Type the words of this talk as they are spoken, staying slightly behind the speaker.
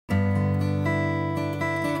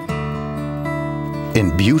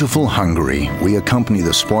In beautiful Hungary, we accompany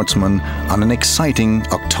the sportsman on an exciting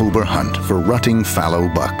October hunt for rutting fallow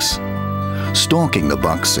bucks. Stalking the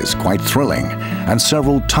bucks is quite thrilling, and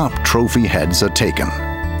several top trophy heads are taken.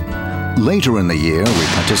 Later in the year, we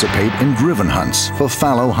participate in driven hunts for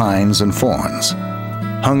fallow hinds and fawns.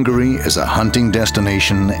 Hungary is a hunting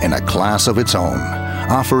destination in a class of its own,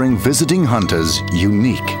 offering visiting hunters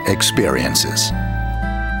unique experiences.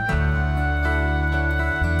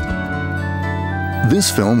 This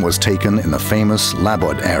film was taken in the famous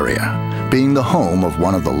Labod area, being the home of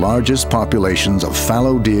one of the largest populations of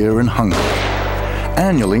fallow deer in Hungary.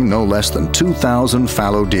 Annually, no less than 2,000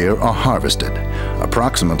 fallow deer are harvested,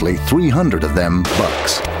 approximately 300 of them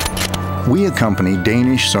bucks. We accompany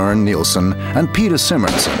Danish Søren Nielsen and Peter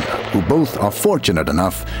Simonsen, who both are fortunate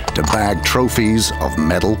enough to bag trophies of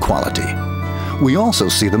medal quality. We also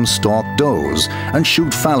see them stalk does and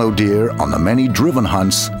shoot fallow deer on the many driven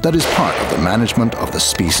hunts that is part of the management of the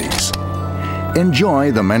species.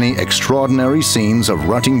 Enjoy the many extraordinary scenes of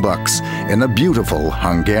rutting bucks in the beautiful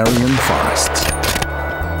Hungarian forests.